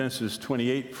Genesis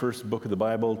 28, first book of the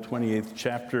Bible, 28th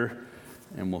chapter,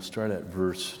 and we'll start at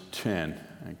verse 10.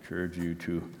 I encourage you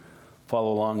to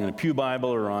follow along in a pew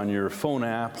Bible or on your phone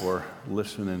app or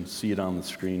listen and see it on the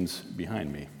screens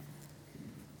behind me.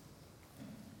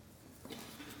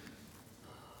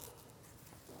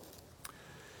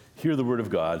 Hear the word of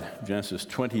God, Genesis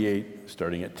 28,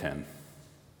 starting at 10.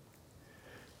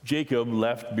 Jacob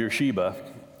left Beersheba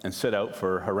and set out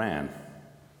for Haran.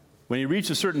 When he reached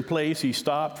a certain place, he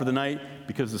stopped for the night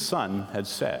because the sun had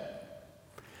set.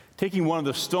 Taking one of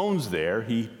the stones there,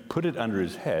 he put it under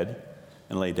his head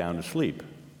and lay down to sleep.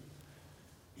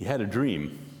 He had a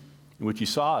dream in which he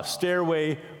saw a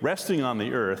stairway resting on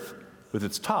the earth with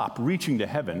its top reaching to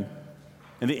heaven,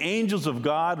 and the angels of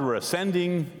God were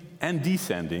ascending and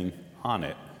descending on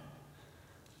it.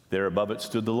 There above it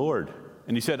stood the Lord,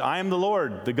 and he said, "I am the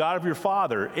Lord, the God of your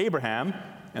father, Abraham,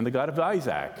 and the God of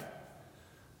Isaac.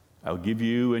 I will give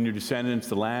you and your descendants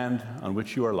the land on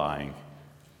which you are lying.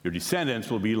 Your descendants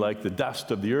will be like the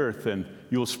dust of the earth, and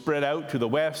you will spread out to the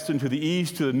west and to the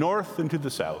east, to the north and to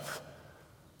the south.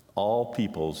 All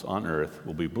peoples on earth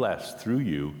will be blessed through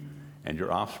you and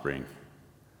your offspring.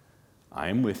 I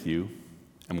am with you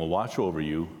and will watch over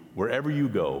you wherever you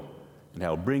go, and I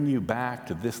will bring you back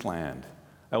to this land.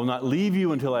 I will not leave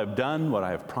you until I have done what I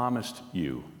have promised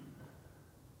you."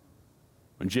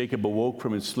 When Jacob awoke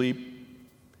from his sleep,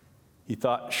 he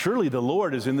thought, "Surely the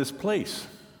Lord is in this place,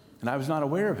 and I was not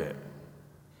aware of it."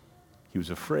 He was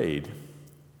afraid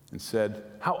and said,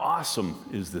 "How awesome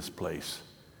is this place!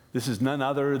 This is none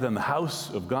other than the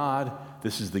house of God.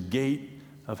 This is the gate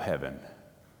of heaven."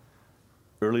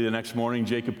 Early the next morning,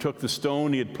 Jacob took the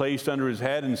stone he had placed under his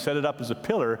head and set it up as a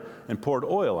pillar and poured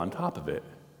oil on top of it.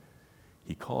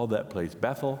 He called that place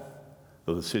Bethel,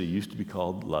 though the city used to be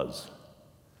called Luz.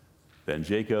 Then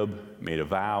Jacob made a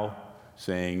vow,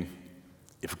 saying,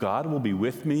 "If God will be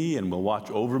with me and will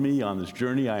watch over me on this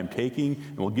journey I am taking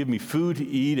and will give me food to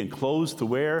eat and clothes to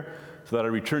wear so that I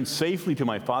return safely to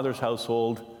my father's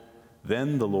household,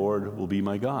 then the Lord will be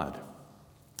my God.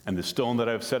 And the stone that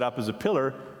I have set up as a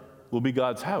pillar will be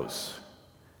God's house.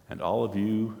 And all of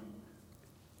you,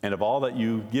 and of all that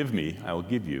you give me, I will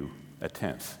give you a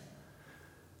tenth."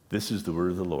 This is the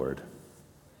word of the Lord.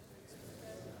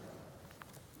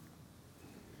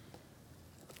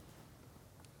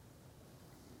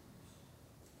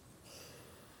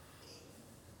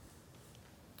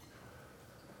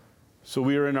 So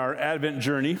we are in our Advent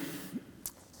journey,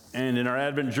 and in our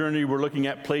Advent journey, we're looking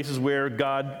at places where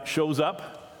God shows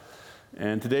up.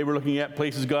 And today we're looking at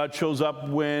places God shows up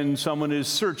when someone is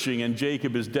searching, and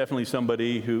Jacob is definitely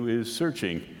somebody who is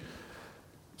searching.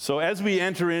 So as we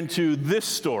enter into this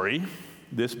story,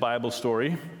 this Bible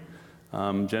story,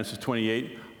 Genesis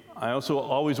 28, I also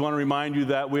always want to remind you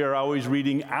that we are always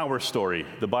reading our story.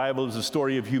 The Bible is a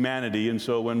story of humanity, and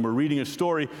so when we're reading a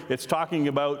story, it's talking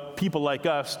about people like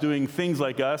us doing things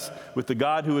like us with the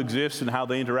God who exists and how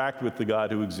they interact with the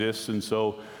God who exists, and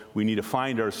so we need to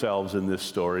find ourselves in this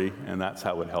story, and that's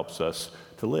how it helps us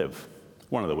to live.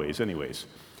 One of the ways, anyways.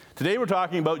 Today we're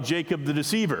talking about Jacob the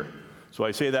deceiver. So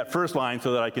I say that first line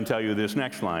so that I can tell you this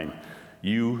next line.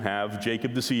 You have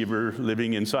Jacob the deceiver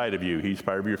living inside of you. He's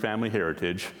part of your family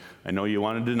heritage. I know you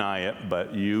want to deny it,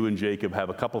 but you and Jacob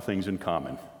have a couple things in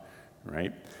common,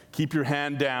 right? Keep your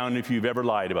hand down if you've ever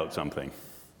lied about something.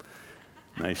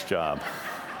 Nice job.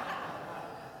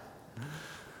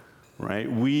 Right?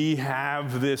 We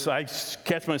have this, I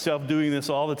catch myself doing this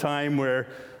all the time where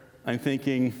I'm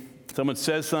thinking, someone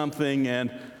says something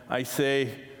and I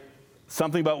say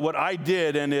something about what I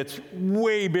did, and it's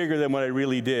way bigger than what I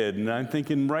really did. And I'm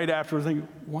thinking right after,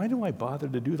 why do I bother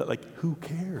to do that? Like, who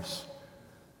cares?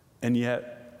 And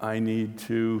yet, I need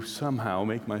to somehow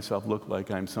make myself look like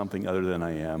I'm something other than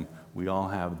I am. We all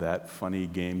have that funny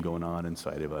game going on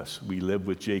inside of us. We live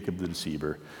with Jacob the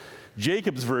deceiver.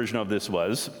 Jacob's version of this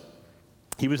was,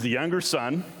 he was the younger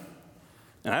son.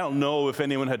 And I don't know if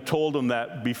anyone had told him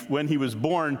that when he was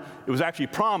born, it was actually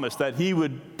promised that he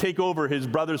would take over his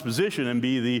brother's position and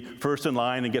be the first in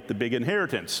line and get the big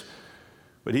inheritance.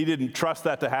 But he didn't trust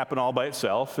that to happen all by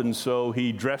itself, and so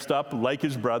he dressed up like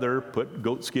his brother, put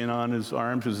goat skin on his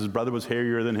arms because his brother was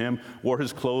hairier than him, wore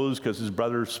his clothes because his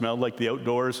brother smelled like the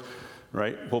outdoors,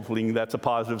 right? Hopefully that's a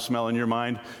positive smell in your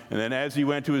mind. And then as he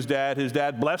went to his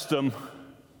dad blessed him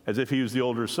as if he was the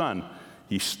older son.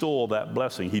 He stole that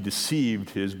blessing. He deceived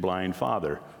his blind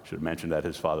father. Should have mentioned that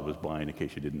his father was blind in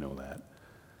case you didn't know that.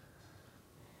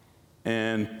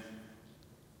 And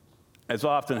as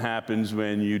often happens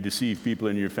when you deceive people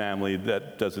in your family,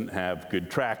 that doesn't have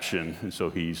good traction. And so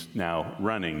he's now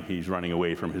running. He's running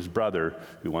away from his brother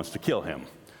who wants to kill him,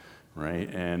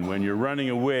 right? And when you're running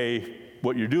away,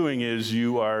 what you're doing is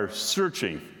you are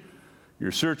searching.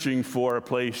 You're searching for a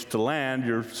place to land.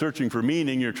 You're searching for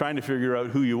meaning. You're trying to figure out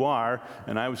who you are.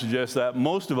 And I would suggest that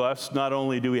most of us, not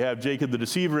only do we have Jacob the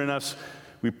deceiver in us,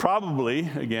 we probably,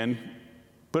 again,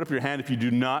 put up your hand if you do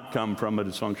not come from a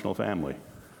dysfunctional family.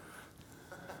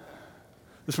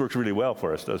 This works really well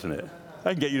for us, doesn't it?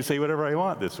 I can get you to say whatever I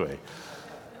want this way.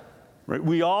 Right?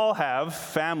 We all have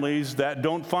families that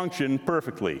don't function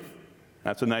perfectly.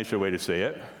 That's a nicer way to say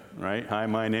it. Right? Hi,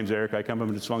 my name's Eric. I come from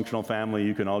a dysfunctional family.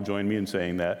 You can all join me in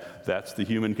saying that. That's the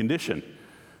human condition.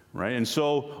 Right? And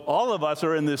so all of us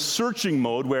are in this searching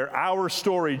mode where our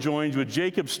story joins with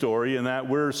Jacob's story, and that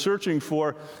we're searching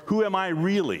for, who am I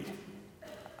really?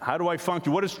 How do I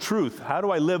function? What is truth? How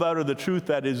do I live out of the truth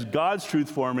that is God's truth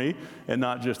for me, and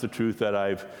not just the truth that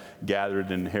I've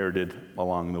gathered and inherited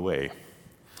along the way?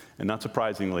 And not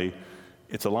surprisingly,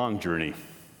 it's a long journey.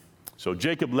 So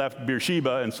Jacob left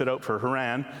Beersheba and set out for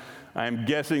Haran. I'm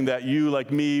guessing that you,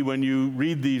 like me, when you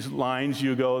read these lines,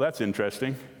 you go, that's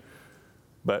interesting.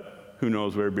 But who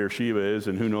knows where Beersheba is,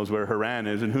 and who knows where Haran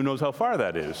is, and who knows how far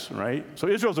that is, right? So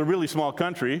Israel's a really small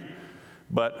country,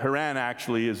 but Haran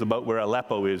actually is about where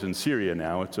Aleppo is in Syria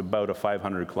now. It's about a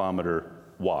 500-kilometer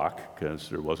walk, because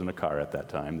there wasn't a car at that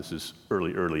time. This is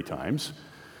early times.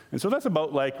 And so that's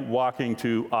about like walking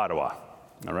to Ottawa,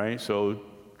 all right? So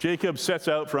Jacob sets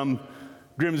out from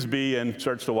Grimsby and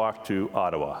starts to walk to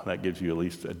Ottawa. That gives you at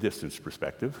least a distance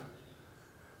perspective.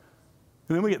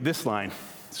 And then we get this line,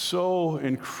 so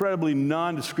incredibly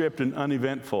nondescript and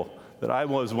uneventful that I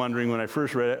was wondering when I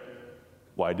first read it,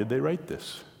 why did they write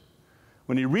this?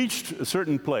 When he reached a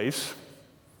certain place,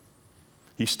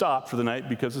 he stopped for the night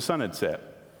because the sun had set.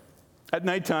 At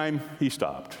nighttime, he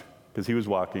stopped because he was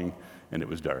walking and it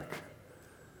was dark.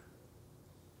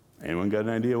 Anyone got an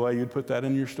idea why you'd put that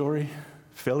in your story?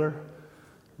 Filler,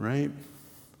 right?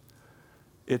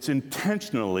 It's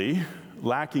intentionally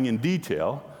lacking in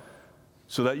detail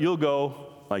so that you'll go,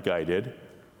 like I did,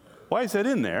 why is that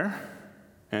in there?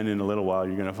 And in a little while,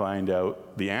 you're going to find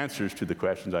out the answers to the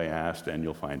questions I asked, and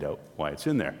you'll find out why it's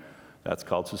in there. That's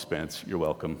called suspense. You're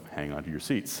welcome. Hang on to your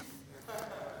seats.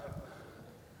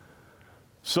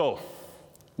 So,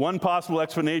 one possible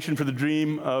explanation for the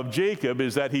dream of Jacob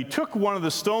is that he took one of the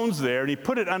stones there and he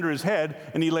put it under his head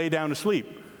and he lay down to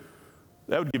sleep.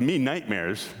 That would give me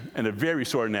nightmares and a very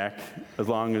sore neck, as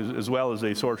well as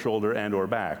a sore shoulder and or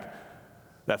back.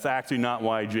 That's actually not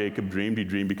why Jacob dreamed. He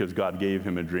dreamed because God gave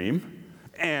him a dream.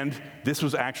 And this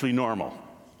was actually normal,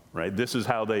 right? This is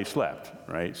how they slept,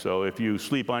 right? So if you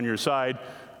sleep on your side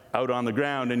out on the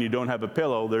ground and you don't have a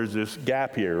pillow, there's this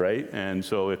gap here, right? And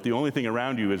so if the only thing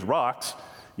around you is rocks,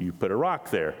 you put a rock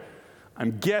there.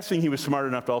 I'm guessing he was smart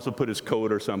enough to also put his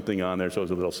coat or something on there so it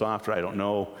was a little softer. I don't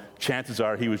know. Chances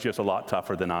are he was just a lot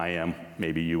tougher than I am.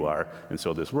 Maybe you are. And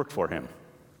so this worked for him.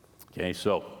 Okay,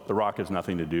 so the rock has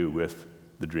nothing to do with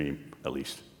the dream, at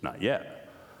least not yet.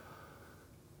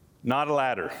 Not a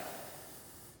ladder.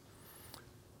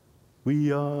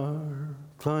 We are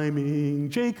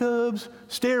climbing Jacob's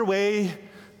stairway.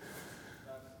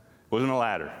 Wasn't a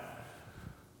ladder.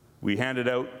 We handed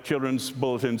out children's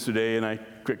bulletins today, and I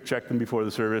quick checked them before the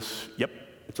service. Yep,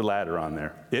 it's a ladder on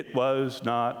there. It was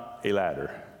not a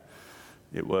ladder.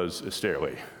 It was a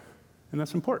stairway. And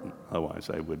that's important, otherwise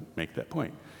I would make that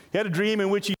point. He had a dream in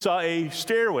which he saw a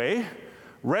stairway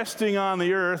resting on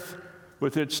the earth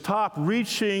with its top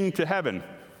reaching to heaven.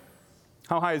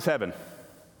 How high is heaven?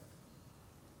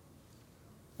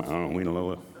 I don't know, we don't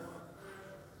know.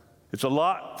 It's a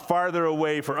lot farther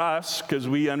away for us because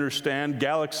we understand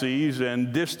galaxies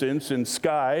and distance and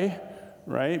sky,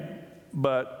 right?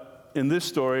 But in this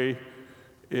story,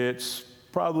 it's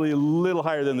probably a little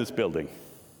higher than this building,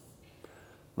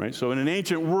 right? So in an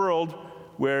ancient world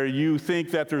where you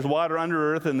think that there's water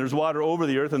under earth and there's water over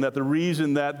the earth, and that the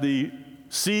reason that the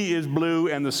sea is blue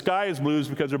and the sky is blue is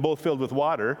because they're both filled with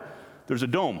water, there's a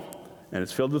dome, and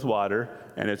it's filled with water,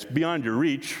 and it's beyond your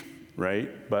reach,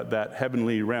 right? But that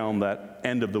heavenly realm, that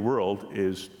end of the world,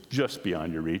 is just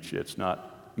beyond your reach. It's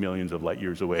not millions of light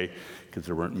years away, because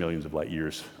there weren't millions of light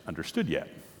years understood yet.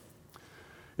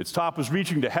 Its top was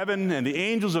reaching to heaven, and the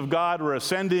angels of God were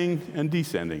ascending and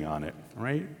descending on it,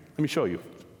 right? Let me show you.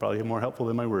 Probably more helpful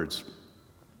than my words.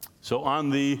 So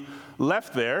on the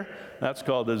left there, that's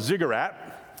called a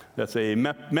ziggurat. That's a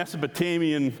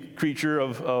Mesopotamian creature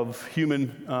of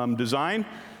human design.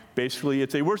 Basically,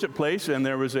 it's a worship place, and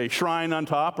there was a shrine on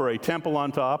top, or a temple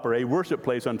on top, or a worship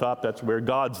place on top. That's where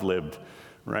gods lived,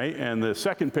 right? And the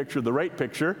second picture, the right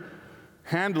picture,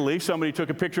 handily, somebody took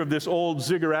a picture of this old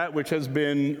ziggurat, which has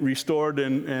been restored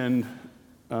and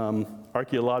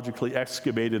archaeologically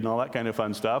excavated and all that kind of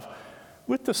fun stuff.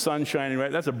 with the sun shining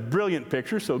right. That's a brilliant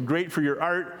picture, so great for your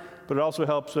art, but it also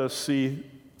helps us see,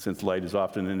 since light is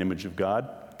often an image of God,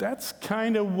 that's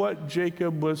kind of what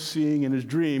Jacob was seeing in his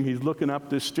dream. He's looking up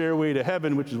this stairway to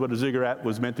heaven, which is what a ziggurat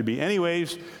was meant to be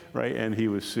anyways, right? And he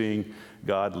was seeing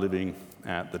God living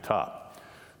at the top.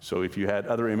 So if you had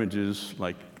other images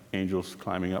like angels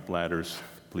climbing up ladders,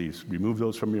 please remove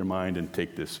those from your mind and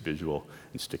take this visual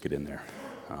and stick it in there,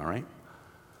 all right?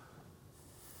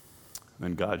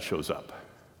 Then God shows up.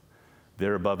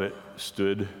 There above it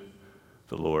stood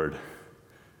the Lord.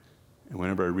 And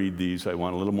whenever I read these, I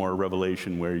want a little more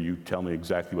revelation where you tell me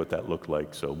exactly what that looked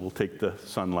like. So we'll take the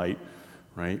sunlight,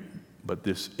 right? But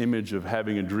this image of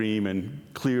having a dream, and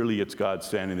clearly it's God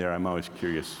standing there, I'm always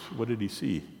curious, what did he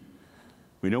see?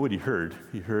 We know what he heard.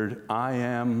 He heard, I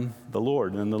am the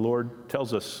Lord. And the Lord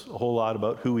tells us a whole lot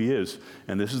about who he is.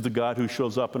 And this is the God who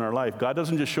shows up in our life. God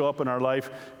doesn't just show up in our life,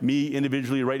 me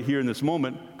individually right here in this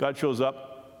moment. God shows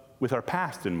up with our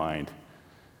past in mind.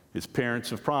 His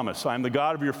parents have promised. I'm the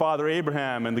God of your father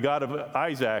Abraham and the God of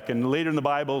Isaac. And later in the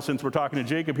Bible, since we're talking to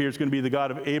Jacob here, it's going to be the God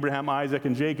of Abraham, Isaac,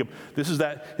 and Jacob. This is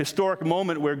that historic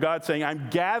moment where God's saying, I'm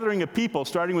gathering a people,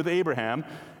 starting with Abraham,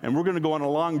 and we're going to go on a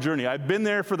long journey. I've been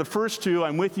there for the first two.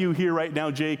 I'm with you here right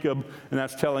now, Jacob, and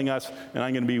that's telling us, and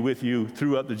I'm going to be with you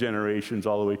throughout the generations,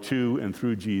 all the way to and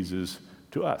through Jesus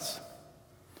to us.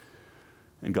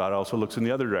 And God also looks in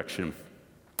the other direction,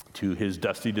 to his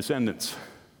dusty descendants.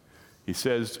 He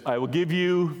says, I will give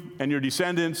you and your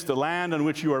descendants the land on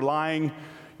which you are lying.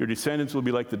 Your descendants will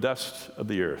be like the dust of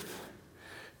the earth.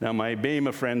 Now, my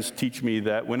Bema friends teach me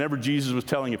that whenever Jesus was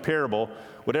telling a parable,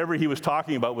 whatever he was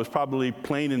talking about was probably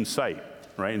plain in sight,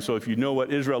 right? And so if you know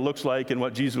what Israel looks like and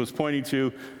what Jesus was pointing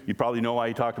to, you probably know why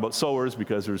he talked about sowers,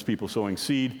 because there's people sowing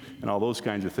seed and all those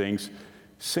kinds of things.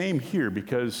 Same here,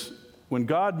 because when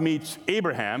God meets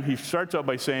Abraham, he starts out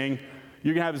by saying,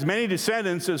 you're going to have as many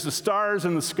descendants as the stars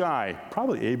in the sky.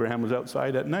 Probably Abraham was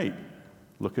outside at night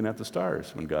looking at the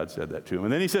stars when God said that to him.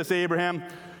 And then he says to Abraham,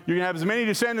 you're going to have as many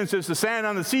descendants as the sand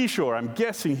on the seashore. I'm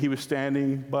guessing he was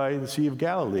standing by the Sea of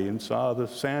Galilee and saw the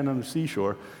sand on the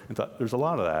seashore and thought, there's a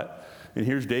lot of that. And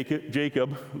here's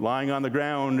Jacob lying on the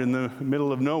ground in the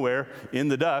middle of nowhere in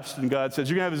the dust. And God says,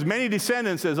 you're going to have as many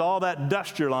descendants as all that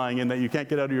dust you're lying in that you can't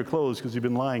get out of your clothes because you've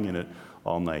been lying in it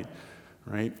all night,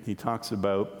 right? He talks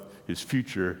about his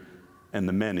future and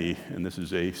the many, and this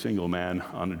is a single man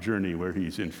on a journey where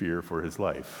he's in fear for his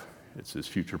life. It's his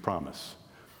future promise.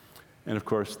 And of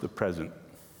course, the present.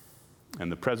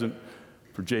 And the present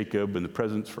for Jacob and the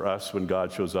present for us when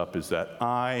God shows up is that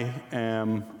I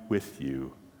am with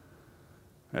you.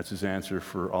 That's his answer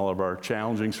for all of our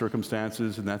challenging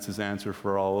circumstances, and that's his answer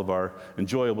for all of our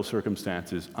enjoyable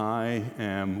circumstances. I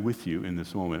am with you in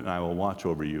this moment, and I will watch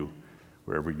over you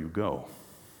wherever you go.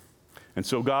 And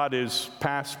so God is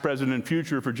past, present, and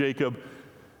future for Jacob,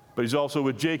 but he's also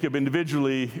with Jacob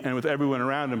individually and with everyone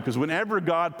around him. Because whenever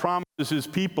God promises his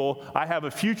people, I have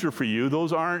a future for you,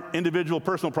 those aren't individual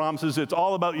personal promises. It's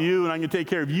all about you, and I'm going to take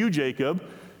care of you, Jacob.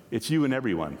 It's you and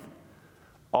everyone.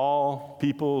 All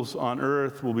peoples on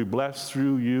earth will be blessed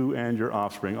through you and your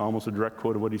offspring. Almost a direct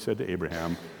quote of what he said to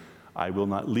Abraham. I will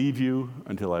not leave you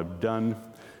until I've done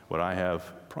what I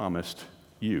have promised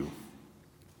you.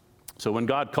 So when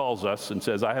God calls us and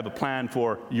says, I have a plan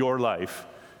for your life,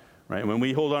 right? When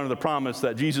we hold on to the promise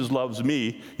that Jesus loves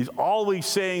me, he's always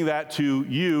saying that to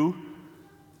you,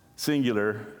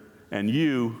 singular, and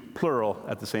you, plural,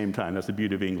 at the same time. That's the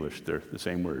beauty of English. They're the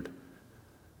same word,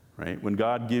 right? When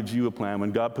God gives you a plan,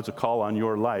 when God puts a call on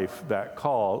your life, that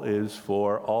call is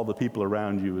for all the people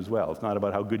around you as well. It's not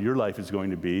about how good your life is going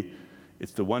to be.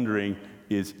 It's the wondering,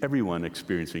 is everyone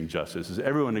experiencing justice? Is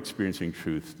everyone experiencing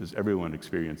truth? Does everyone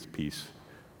experience peace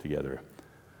together?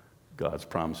 God's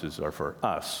promises are for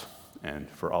us and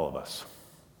for all of us.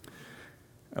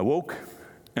 Awoke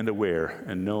and aware.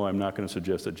 And no, I'm not going to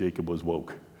suggest that Jacob was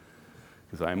woke,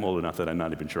 because I'm old enough that I'm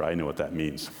not even sure I know what that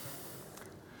means.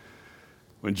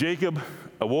 When Jacob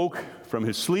awoke from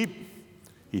his sleep,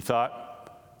 he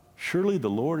thought, surely the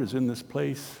Lord is in this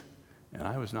place, and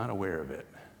I was not aware of it.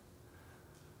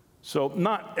 So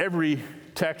not every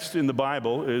text in the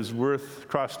Bible is worth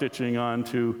cross-stitching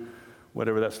onto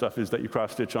whatever that stuff is that you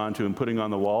cross-stitch onto and putting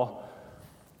on the wall,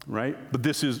 right? But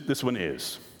this one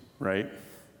is, right?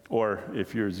 Or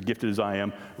if you're as gifted as I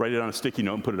am, write it on a sticky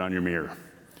note and put it on your mirror.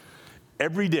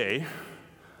 Every day,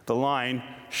 the line,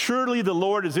 surely the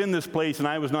Lord is in this place and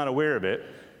I was not aware of it,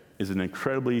 is an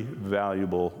incredibly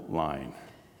valuable line.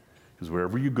 Because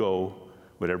wherever you go,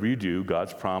 whatever you do,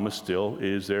 God's promise still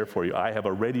is there for you. I have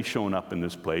already shown up in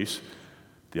this place.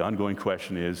 The ongoing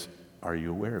question is, are you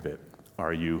aware of it?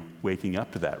 Are you waking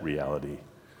up to that reality?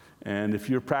 And if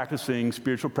you're practicing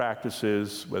spiritual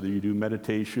practices, whether you do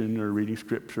meditation or reading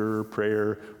scripture or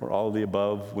prayer or all of the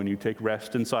above, when you take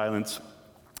rest in silence,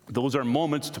 those are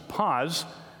moments to pause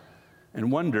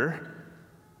and wonder,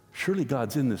 surely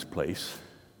God's in this place,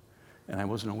 and I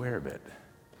wasn't aware of it.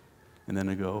 And then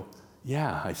I go,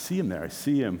 yeah, I see him there. I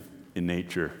see him in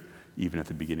nature, even at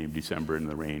the beginning of December in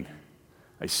the rain.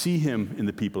 I see him in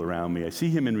the people around me. I see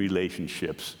him in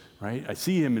relationships, right? I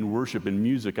see him in worship and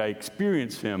music. I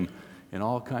experience him in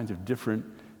all kinds of different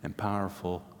and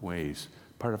powerful ways.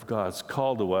 Part of God's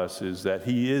call to us is that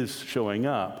he is showing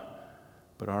up,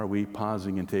 but are we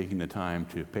pausing and taking the time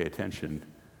to pay attention?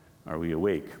 Are we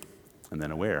awake and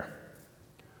then aware?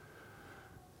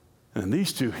 And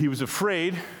these two, he was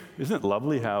afraid. Isn't it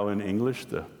lovely how in English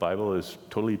the Bible is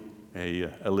totally a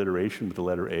alliteration with the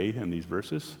letter A in these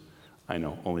verses? I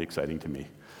know, only exciting to me.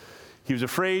 He was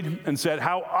afraid and said,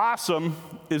 how awesome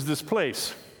is this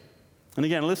place? And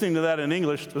again, listening to that in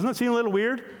English, doesn't that seem a little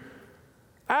weird?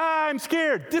 I'm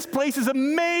scared. This place is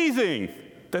amazing.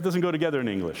 That doesn't go together in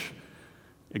English.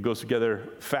 It goes together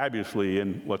fabulously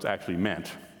in what's actually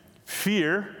meant.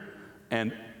 Fear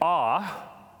and awe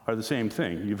are the same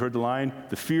thing. You've heard the line,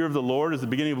 the fear of the Lord is the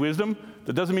beginning of wisdom.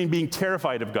 That doesn't mean being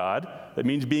terrified of God. That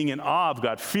means being in awe of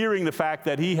God, fearing the fact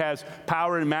that he has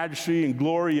power and majesty and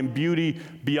glory and beauty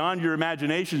beyond your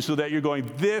imagination, so that you're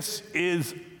going, this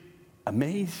is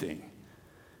amazing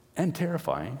and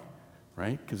terrifying,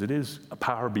 right? Because it is a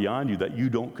power beyond you that you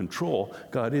don't control.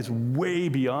 God is way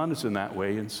beyond us in that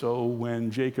way. And so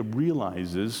when Jacob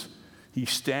realizes he's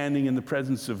standing in the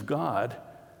presence of God,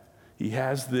 he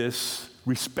has this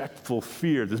respectful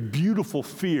fear, this beautiful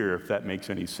fear, if that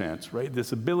makes any sense, right?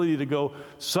 This ability to go,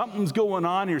 something's going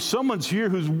on here. Someone's here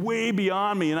who's way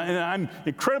beyond me, and I'm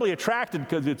incredibly attracted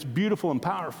because it's beautiful and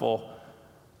powerful.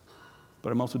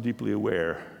 But I'm also deeply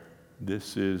aware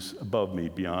this is above me,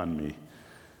 beyond me.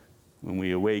 When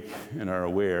we awake and are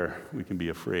aware, we can be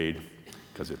afraid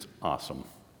because it's awesome.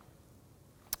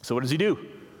 So what does he do?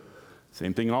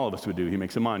 Same thing all of us would do. He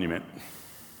makes a monument.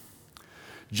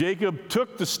 Jacob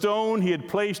took the stone he had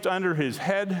placed under his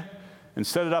head and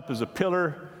set it up as a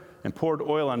pillar and poured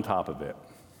oil on top of it.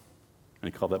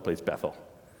 And he called that place Bethel.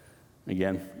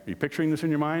 Again, are you picturing this in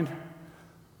your mind?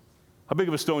 How big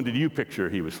of a stone did you picture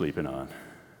he was sleeping on?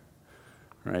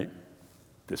 Right?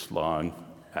 This long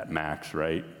at max,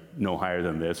 right? No higher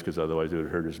than this, because otherwise it would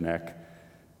hurt his neck.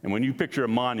 And when you picture a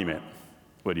monument,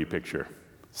 what do you picture?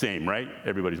 Same, right?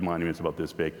 Everybody's monument's about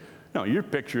this big. No, you're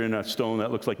picturing a stone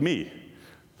that looks like me.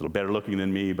 A little better looking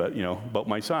than me, but, about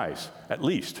my size, at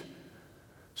least.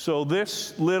 So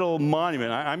this little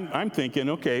monument, I'm thinking,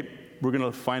 okay, we're going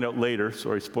to find out later,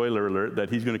 sorry, spoiler alert, that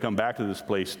he's going to come back to this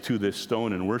place, to this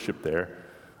stone, and worship there.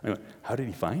 I went, how did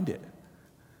he find it?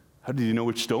 How did he know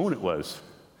which stone it was?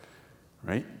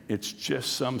 Right? It's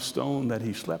just some stone that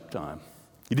he slept on.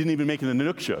 He didn't even make it in the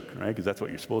Inukshuk, right? Because that's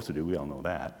what you're supposed to do. We all know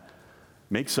that.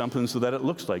 Make something so that it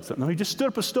looks like something. No, he just stood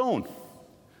up a stone.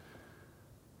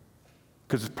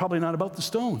 Because it's probably not about the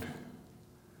stone.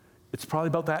 It's probably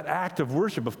about that act of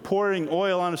worship, of pouring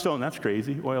oil on a stone. That's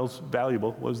crazy. Oil's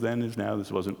valuable, was then, is now.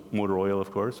 This wasn't motor oil,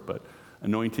 of course, but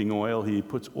anointing oil. He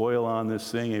puts oil on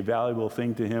this thing, a valuable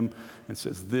thing to him, and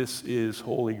says, this is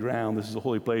holy ground. This is a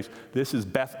holy place. This is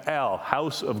Beth-El,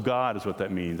 house of God is what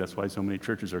that means. That's why so many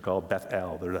churches are called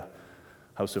Beth-El. They're the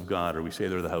house of God, or we say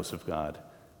they're the house of God,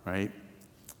 right?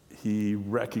 He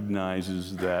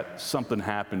recognizes that something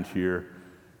happened here,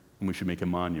 and we should make a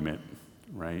monument,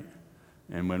 right?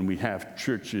 And when we have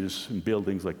churches and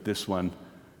buildings like this one,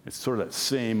 it's sort of that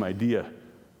same idea.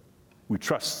 We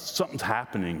trust something's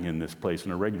happening in this place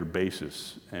on a regular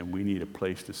basis, and we need a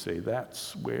place to say,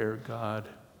 that's where God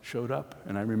showed up,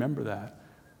 and I remember that.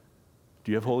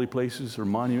 Do you have holy places or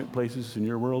monument places in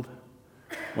your world?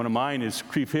 One of mine is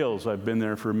Crieff Hills. I've been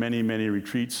there for many, many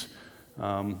retreats.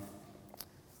 And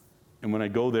when I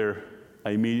go there, I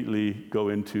immediately go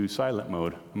into silent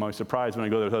mode. I'm always surprised when I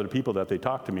go there with other people that they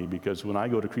talk to me, because when I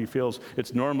go to Crieff Hills,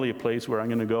 it's normally a place where I'm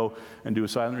going to go and do a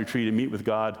silent retreat and meet with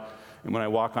God. And when I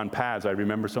walk on paths, I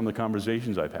remember some of the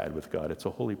conversations I've had with God. It's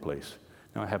a holy place.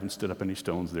 Now, I haven't stood up any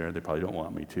stones there. They probably don't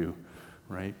want me to,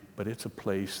 right? But it's a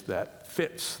place that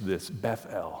fits this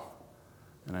Beth-El.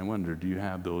 And I wonder, do you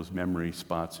have those memory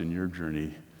spots in your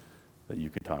journey that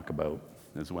you can talk about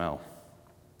as well?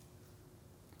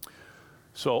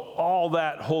 So all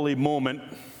that holy moment,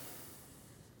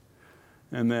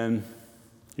 and then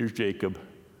here's Jacob,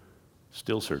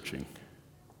 still searching. And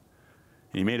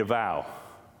he made a vow,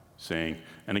 saying,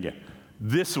 and again,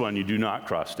 this one you do not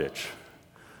cross-stitch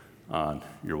on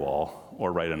your wall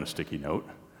or write on a sticky note,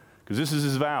 because this is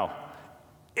his vow.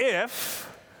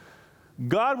 If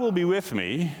God will be with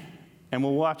me and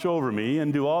will watch over me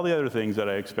and do all the other things that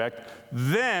I expect.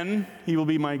 Then he will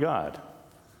be my God.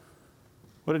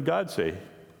 What did God say?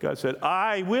 God said,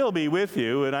 I will be with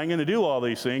you, and I'm going to do all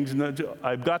these things. And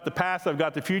I've got the past, I've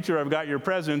got the future, I've got your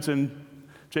presence. And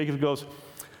Jacob goes,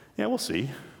 yeah, we'll see.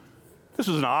 This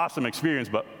was an awesome experience,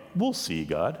 but we'll see,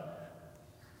 God. Have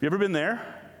you ever been there?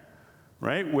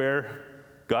 Right? Where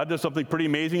God does something pretty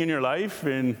amazing in your life,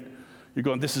 and you're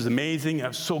going, this is amazing.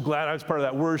 I'm so glad I was part of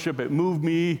that worship. It moved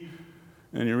me.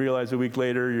 And you realize a week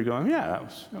later, you're going, yeah,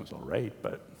 that was all right,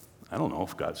 but I don't know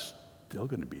if God's still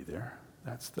going to be there.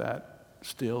 That's that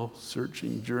still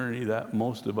searching journey that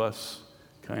most of us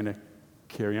kind of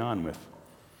carry on with.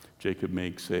 Jacob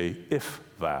makes a if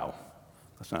vow.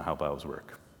 That's not how vows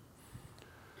work.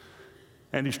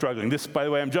 And he's struggling. This, by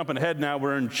the way, I'm jumping ahead now.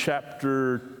 We're in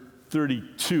chapter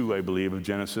 32, I believe, of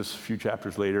Genesis. A few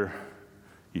chapters later,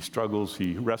 he struggles.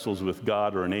 He wrestles with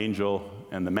God or an angel,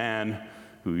 and the man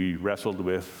who he wrestled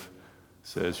with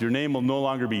says, your name will no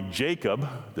longer be Jacob,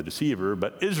 the deceiver,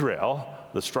 but Israel,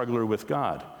 the struggler with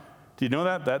God. Do you know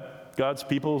that God's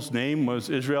people's name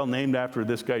was Israel, named after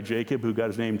this guy Jacob, who got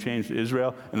his name changed to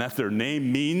Israel, and that their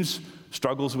name means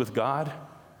struggles with God,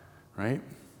 right?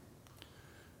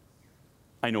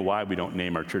 I know why we don't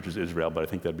name our churches Israel, but I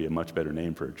think that'd be a much better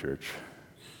name for a church.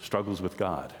 Struggles with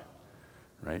God,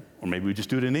 right? Or maybe we just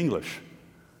do it in English.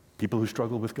 People who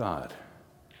struggle with God.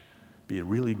 Be a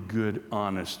really good,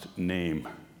 honest name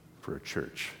for a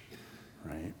church,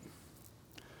 right?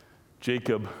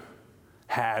 Jacob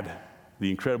had the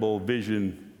incredible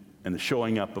vision and the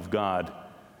showing up of God,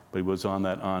 but he was on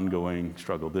that ongoing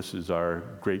struggle. This is our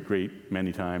great,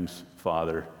 many times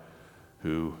father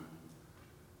who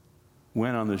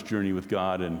went on this journey with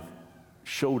God and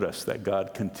showed us that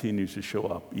God continues to show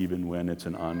up even when it's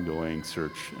an ongoing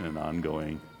search and an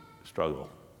ongoing struggle.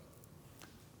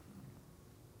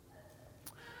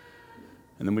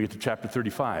 And then we get to chapter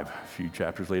 35, a few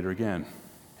chapters later again.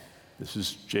 This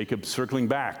is Jacob circling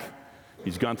back.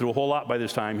 He's gone through a whole lot by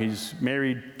this time. He's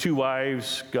married 2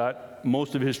 wives, got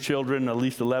most of his children, at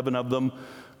least 11 of them,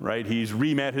 right? He's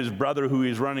re-met his brother who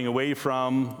he's running away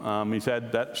from. He's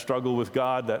had that struggle with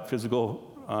God, that physical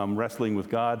wrestling with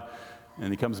God.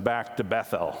 And he comes back to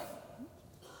Bethel.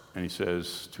 And he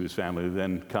says to his family,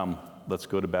 then come, let's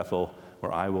go to Bethel,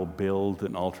 where I will build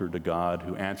an altar to God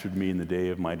who answered me in the day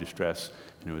of my distress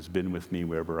and who has been with me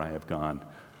wherever I have gone.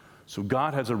 So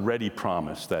God has already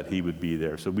promised that he would be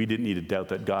there. So we didn't need to doubt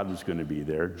that God was going to be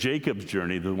there. Jacob's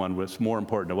journey, the one that's more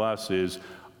important to us, is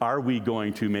are we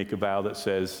going to make a vow that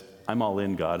says, I'm all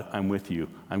in, God, I'm with you,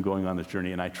 I'm going on this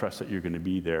journey, and I trust that you're going to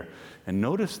be there. And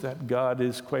notice that God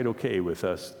is quite okay with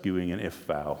us doing an if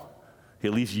vow. He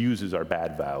at least uses our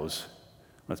bad vows.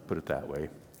 Let's put it that way.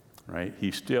 Right?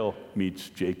 He still meets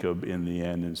Jacob in the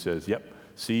end and says, yep,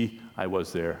 see, I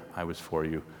was there, I was for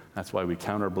you. That's why we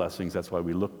count our blessings, that's why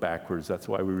we look backwards, that's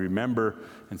why we remember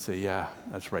and say, yeah,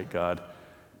 that's right, God.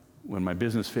 When my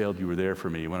business failed, you were there for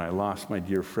me. When I lost my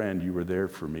dear friend, you were there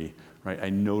for me. Right? I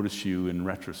notice you in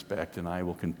retrospect, and I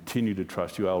will continue to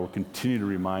trust you. I will continue to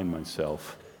remind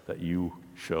myself that you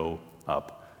show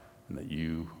up and that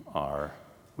you are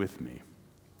with me.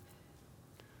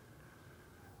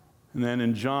 And then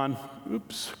in John,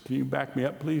 can you back me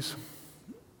up, please?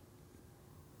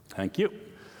 Thank you.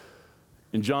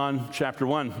 In John chapter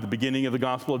 1, the beginning of the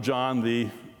Gospel of John, the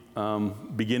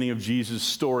beginning of Jesus'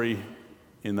 story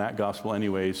in that gospel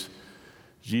anyways,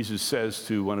 Jesus says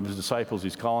to one of his disciples,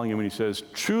 he's calling him, and he says,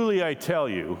 truly I tell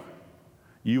you,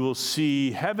 you will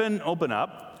see heaven open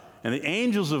up and the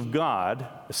angels of God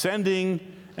ascending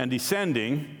and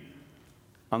descending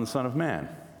on the Son of Man.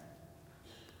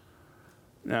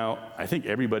 Now, I think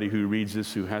everybody who reads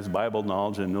this, who has Bible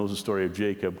knowledge and knows the story of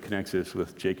Jacob, connects this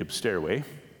with Jacob's stairway,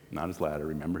 not his ladder,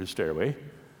 remember his stairway.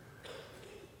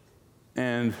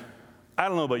 And I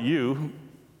don't know about you,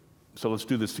 so let's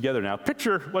do this together now.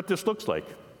 Picture what this looks like.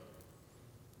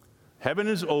 Heaven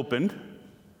is opened,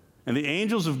 and the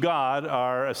angels of God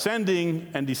are ascending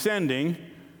and descending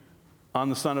on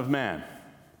the Son of Man.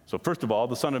 So first of all,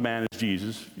 the Son of Man is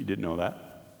Jesus. You didn't know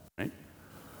that, right?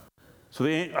 So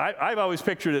I've always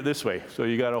pictured it this way. So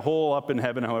you got a hole up in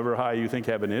heaven, however high you think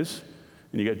heaven is,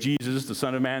 and you got Jesus, the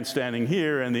Son of Man, standing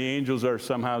here, and the angels are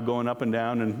somehow going up and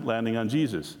down and landing on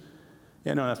Jesus.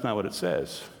 Yeah, no, that's not what it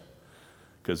says,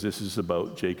 because this is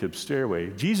about Jacob's stairway.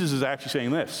 Jesus is actually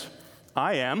saying this: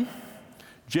 I am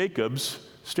Jacob's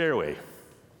stairway.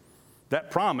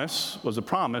 That promise was a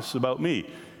promise about me.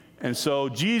 And so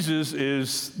Jesus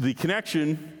is the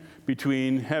connection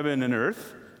between heaven and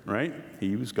earth, right?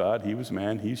 He was God, he was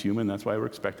man, he's human, that's why we're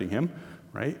expecting him,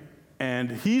 right?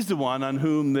 And he's the one on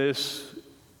whom this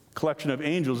collection of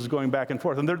angels is going back and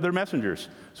forth, and they're messengers.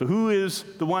 So who is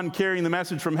the one carrying the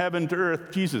message from heaven to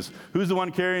earth? Jesus. Who's the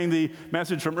one carrying the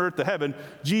message from earth to heaven?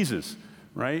 Jesus,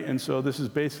 right? And so this is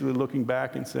basically looking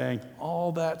back and saying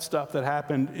all that stuff that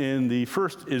happened in the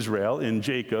first Israel, in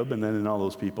Jacob, and then in all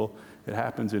those people, it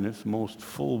happens in its most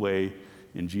full way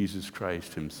in Jesus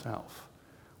Christ himself.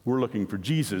 We're looking for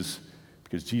Jesus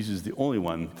because Jesus is the only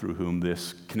one through whom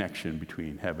this connection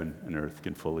between heaven and earth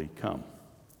can fully come.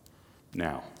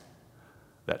 Now,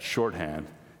 that's shorthand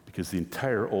because the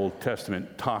entire Old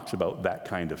Testament talks about that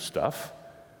kind of stuff.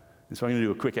 And so I'm going to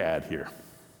do a quick ad here.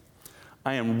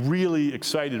 I am really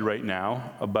excited right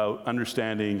now about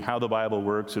understanding how the Bible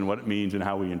works and what it means and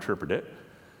how we interpret it.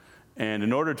 And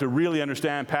in order to really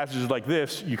understand passages like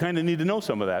this, you kind of need to know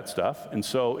some of that stuff. And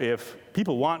so if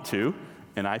people want to,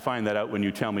 and I find that out when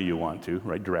you tell me you want to,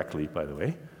 right, directly, by the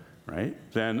way, right,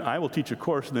 then I will teach a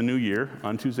course in the new year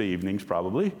on Tuesday evenings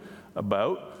probably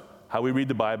about how we read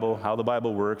the Bible, how the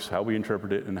Bible works, how we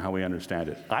interpret it, and how we understand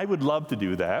it. I would love to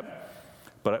do that,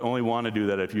 but I only want to do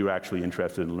that if you're actually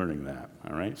interested in learning that,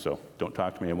 all right? So don't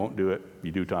talk to me, I won't do it.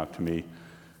 You do talk to me,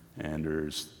 and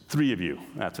there's 3 of you.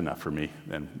 That's enough for me.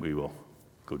 Then we will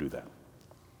go do that.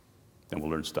 Then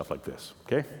we'll learn stuff like this,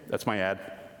 okay? That's my ad.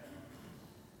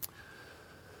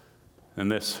 And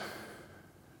this,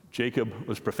 Jacob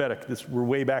was prophetic. We're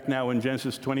way back now in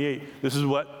Genesis 28. This is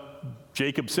what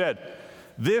Jacob said.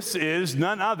 This is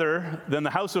none other than the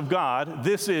house of God.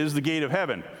 This is the gate of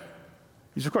heaven.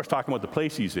 He's, of course, talking about the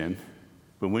place he's in.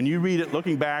 But when you read it,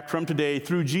 looking back from today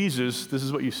through Jesus, this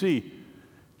is what you see.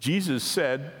 Jesus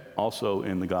said, also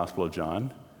in the Gospel of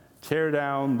John, tear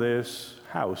down this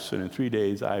house, and in 3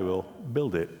 days I will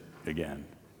build it again.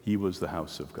 He was the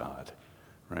house of God,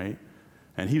 right?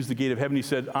 And he was the gate of heaven. He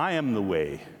said, I am the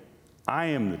way. I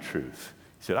am the truth.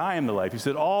 He said, I am the life. He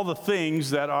said, all the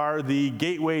things that are the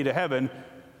gateway to heaven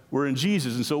were in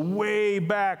Jesus. And so way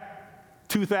back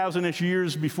 2,000-ish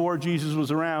years before Jesus was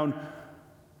around,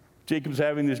 Jacob's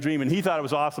having this dream, and he thought it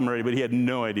was awesome already, but he had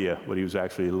no idea what he was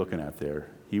actually looking at there.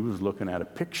 He was looking at a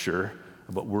picture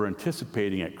of what we're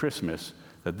anticipating at Christmas,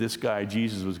 that this guy,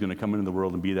 Jesus, was going to come into the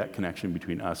world and be that connection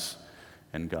between us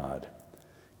and God.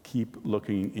 Keep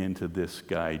looking into this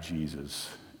guy, Jesus,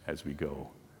 as we go,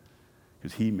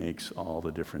 because he makes all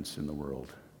the difference in the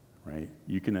world, right?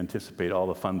 You can anticipate all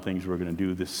the fun things we're going to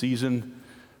do this season,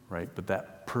 right? But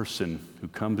that person who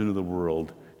comes into the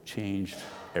world changed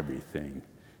everything.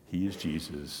 He is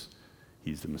Jesus.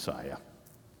 He's the Messiah.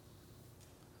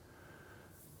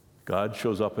 God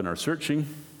shows up in our searching.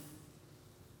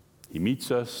 He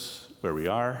meets us where we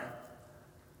are,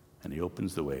 and he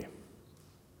opens the way.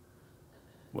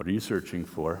 What are you searching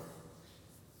for?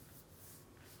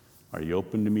 Are you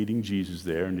open to meeting Jesus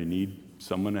there, and you need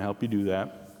someone to help you do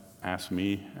that? Ask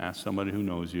me, ask somebody who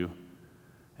knows you,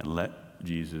 and let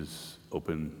Jesus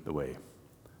open the way.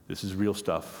 This is real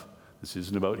stuff. This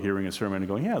isn't about hearing a sermon and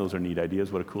going, yeah, those are neat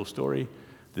ideas, what a cool story.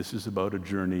 This is about a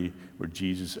journey where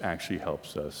Jesus actually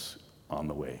helps us on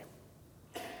the way.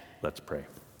 Let's pray.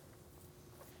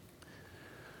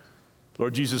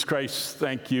 Lord Jesus Christ,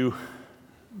 thank you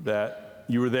that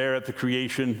you were there at the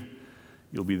creation,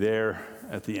 you'll be there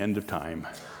at the end of time,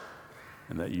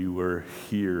 and that you were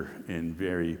here in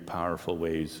very powerful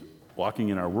ways, walking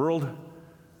in our world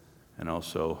and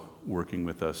also working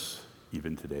with us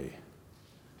even today.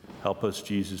 Help us,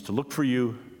 Jesus, to look for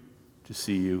you, to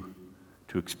see you,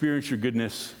 to experience your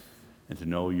goodness, and to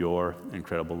know your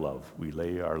incredible love. We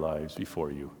lay our lives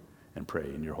before you and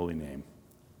pray in your holy name.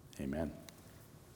 Amen.